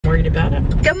worried about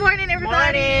it. Good morning,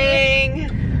 everybody.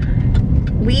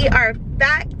 Morning. We are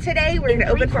back today. We're going to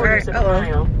open for our...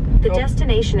 The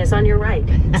destination is on your right.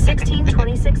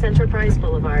 1626 Enterprise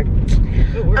Boulevard.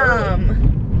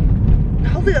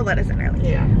 Hopefully they'll let us in early.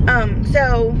 Yeah.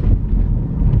 So...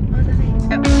 What was I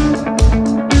saying?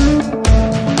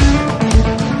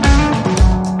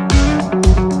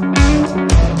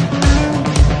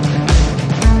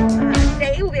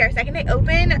 Today will be our second day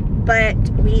open, but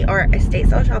we are estate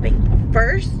sale shopping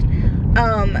first.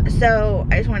 So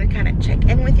I just wanted to kind of check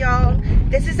in with y'all.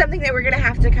 This is something that we're gonna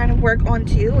have to kind of work on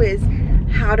too, is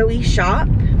how do we shop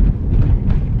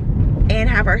and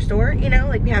have our store, you know,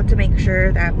 like we have to make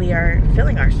sure that we are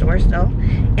filling our store still.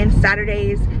 And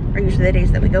Saturdays are usually the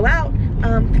days that we go out.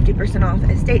 50% off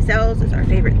estate sales is our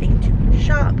favorite thing to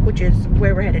shop, which is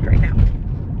where we're headed right now.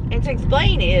 And to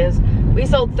explain is, we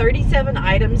sold 37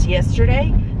 items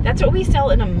yesterday. That's what we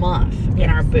sell in a month in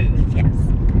our booth. Yes.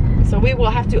 So we will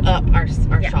have to up our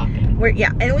shopping.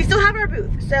 And we still have our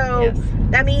booth. So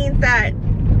that means that,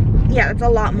 it's a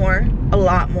lot more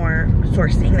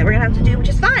sourcing that we're gonna have to do, which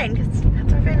is fine, because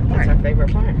that's our favorite part. That's our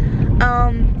favorite part.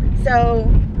 So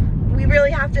we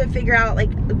really have to figure out like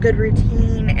a good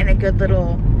routine and a good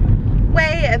little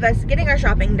way of us getting our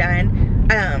shopping done,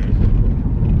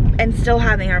 and still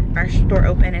having our store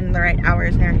open in the right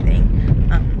hours and everything.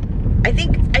 I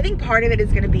think part of it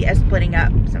is gonna be us splitting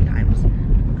up sometimes.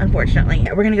 Unfortunately,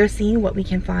 we're gonna go see what we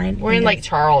can find. We're in Lake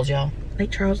Charles, y'all. Lake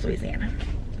Charles, Louisiana.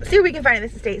 See what we can find at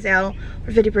this estate sale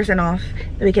for 50% off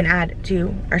that we can add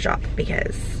to our shop,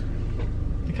 because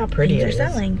look how pretty it is. They're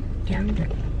selling. Yeah.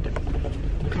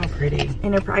 Look how pretty.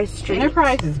 Enterprise Street.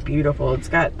 Enterprise is beautiful. It's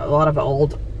got a lot of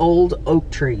old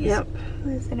oak trees. Yep.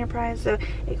 This Enterprise, so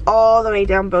like, all the way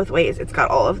down both ways, it's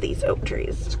got all of these oak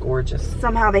trees. It's gorgeous.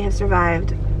 Somehow they have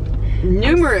survived.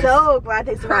 Numerous. I'm so glad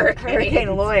they survived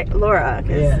Hurricane Laura.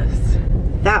 Yes.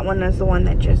 That one is the one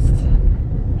that just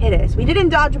hit us. We didn't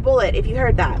dodge a bullet, if you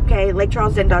heard that, okay? Lake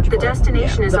Charles didn't dodge a bullet. The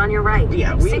destination is on your right.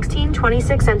 Yeah.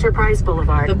 1626 Enterprise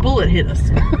Boulevard. The bullet hit us.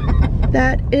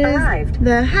 That is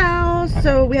the house,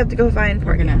 so we have to go find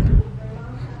We're gonna...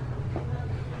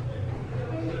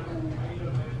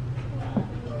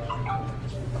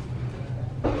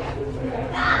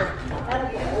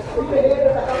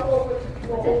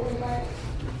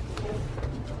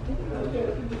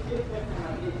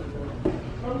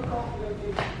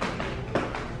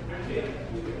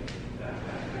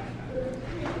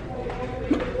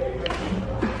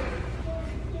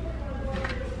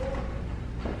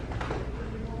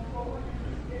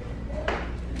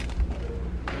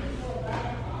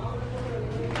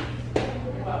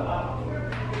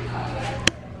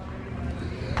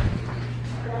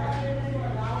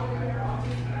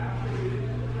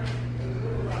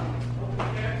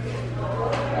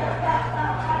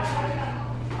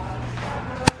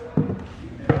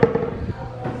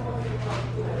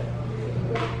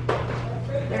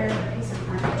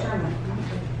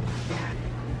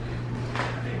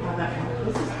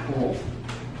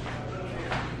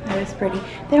 That is pretty.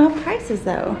 They don't have prices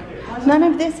though. None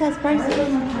of this has prices.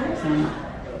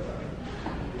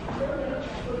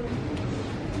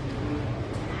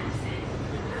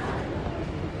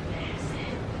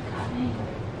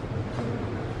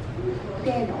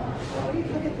 Daniel,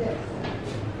 look at this.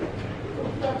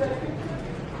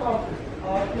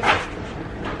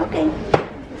 Okay.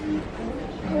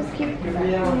 That was cute.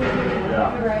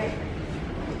 Yeah. Right.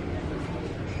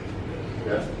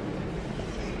 Yes.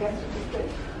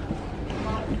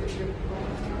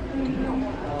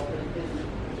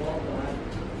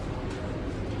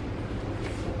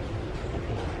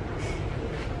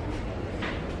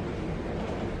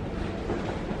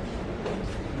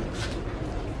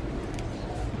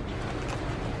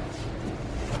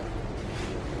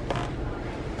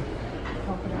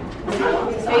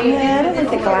 Yeah, I don't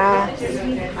like the glass. I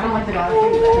don't like the glass. The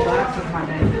glass is my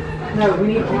name. No, we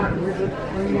need orange.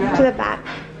 Where you at? To the back.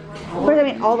 Where's, I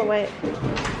mean, all the way.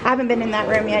 I haven't been in that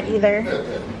room yet either.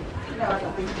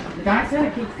 The guy said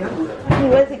it keeps going. He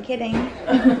wasn't kidding. He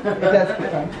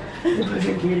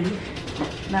wasn't kidding.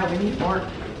 No, we need orange.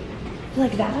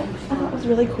 Like that? I thought it was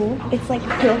really cool. It's like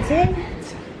quilted.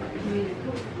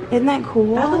 Isn't that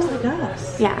cool? That looks like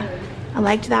us. Yeah. I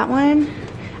liked that one.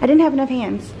 I didn't have enough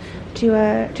hands to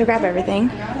grab everything.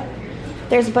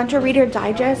 There's a bunch of Reader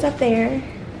Digest up there.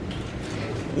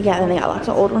 Yeah, then they got lots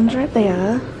of old ones right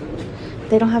there.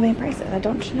 They don't have any prices. I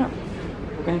don't know.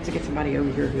 We're gonna have to get somebody over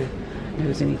here who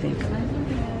knows anything.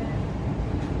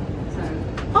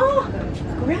 Oh,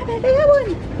 grab it. They have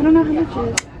one. I don't know how much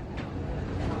it is.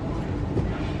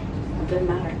 It doesn't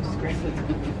matter. Just grab it.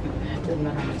 It doesn't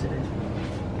matter how much it is.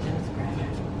 Just grab it.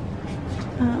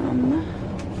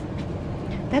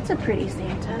 That's a pretty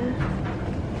Santa.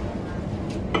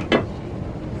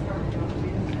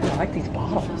 I like these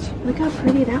bottles. Look how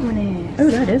pretty that one is. Oh,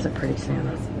 that is a pretty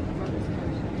Santa.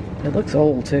 It looks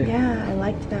old too. Yeah, I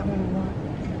liked that one a lot.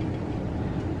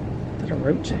 Is that a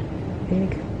roach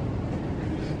egg?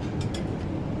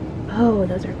 Oh,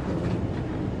 those are cool.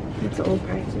 It's old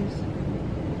prices.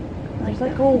 There's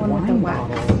like old one with the wine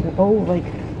wax. bottles. Oh, like,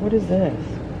 what is this?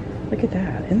 Look at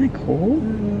that. Isn't that cool?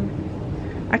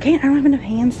 I don't have enough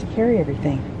hands to carry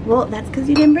everything. Well, that's because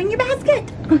you didn't bring your basket.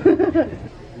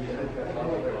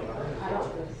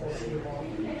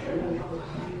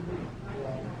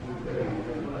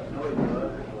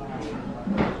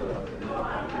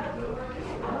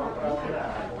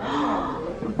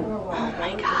 Oh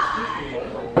my God.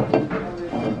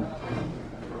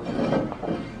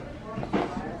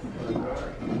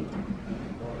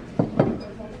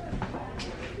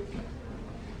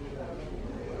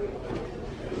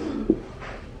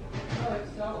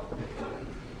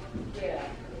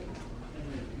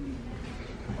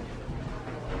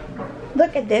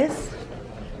 Look at this.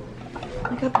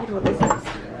 Look how beautiful this is. Oh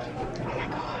my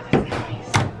God, that's nice.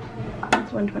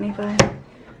 It's $125.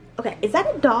 Okay, is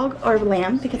that a dog or a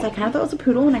lamb? Because I kind of thought it was a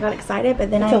poodle and I got excited,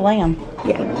 but then It's a lamb.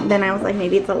 Yeah, then I was like,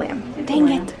 maybe it's a lamb. Dang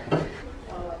it.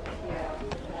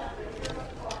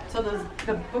 So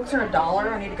the books are $1.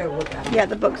 I need to go look at them. Yeah,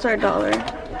 the books are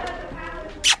 $1.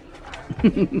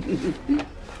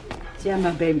 See, I'm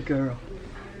a baby girl.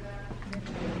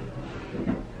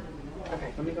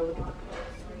 Okay, let me go look at the books.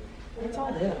 What's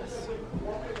all this?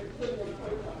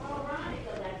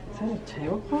 Is that a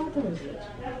tablecloth or is it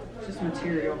just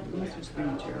material? It must just be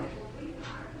material.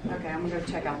 Okay, I'm gonna go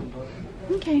check out the book.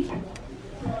 Okay.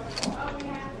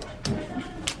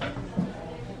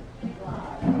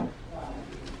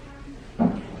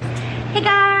 Hey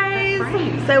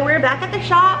guys! So we're back at the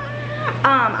shop.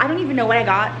 I don't even know what I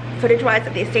got footage-wise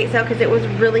at the estate sale because it was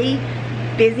really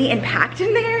busy and packed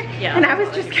in there. Yeah. And I was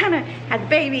just kind of, had the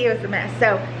baby, it was a mess.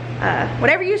 So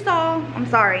whatever you saw, I'm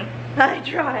sorry. I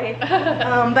tried.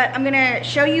 But I'm gonna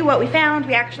show you what we found.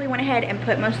 We actually went ahead and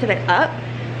put most of it up.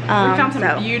 We found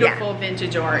some beautiful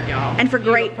vintage art, y'all. And for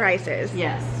great prices.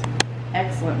 Yes.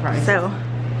 Excellent prices. So,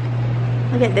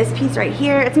 look at this piece right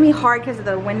here. It's gonna be hard because of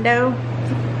the window.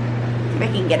 See if I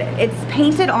can get it. It's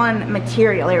painted on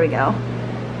material. There we go.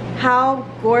 How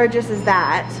gorgeous is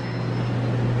that?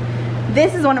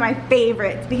 This is one of my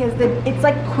favorites because it's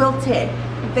like quilted.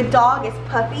 The dog is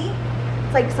puppy.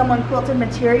 It's like someone quilted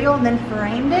material and then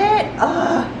framed it.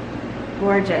 Ugh,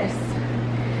 gorgeous.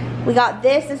 We got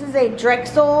this. This is a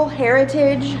Drexel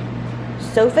Heritage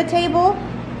sofa table.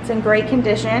 It's in great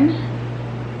condition.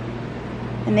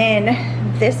 And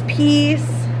then this piece,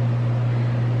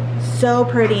 so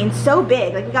pretty and so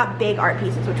big. Like we got big art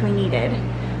pieces, which we needed.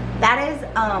 That is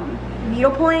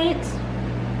needlepoint.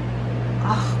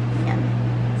 Oh man,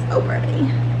 so pretty.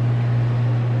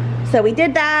 So we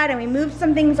did that and we moved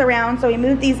some things around. So we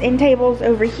moved these end tables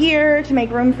over here to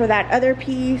make room for that other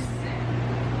piece.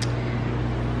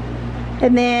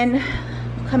 And then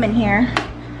come in here.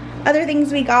 Other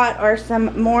things we got are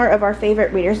some more of our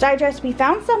favorite Reader's Digest. We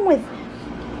found some with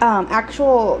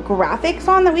actual graphics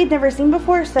on that we'd never seen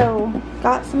before. So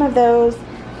got some of those.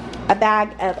 A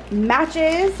bag of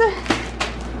matches. A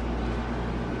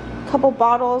couple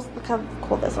bottles. Look how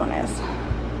cool this one is.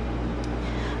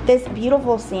 This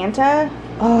beautiful Santa.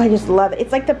 Oh, I just love it.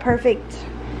 It's like the perfect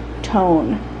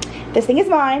tone. This thing is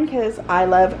mine because I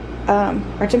love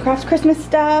arts and crafts Christmas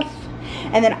stuff.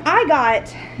 And then I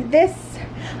got this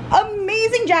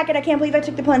amazing jacket. I can't believe I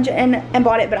took the plunge and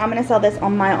bought it, but I'm gonna sell this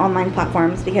on my online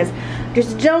platforms because I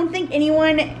just don't think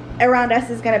anyone around us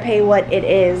is gonna pay what it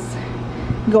is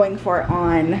going for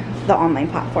on the online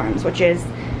platforms, which is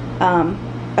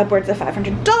upwards of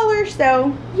 $500.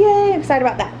 So yay, I'm excited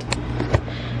about that.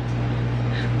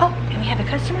 Oh, and we have a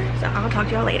customer, so I'll talk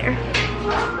to y'all later.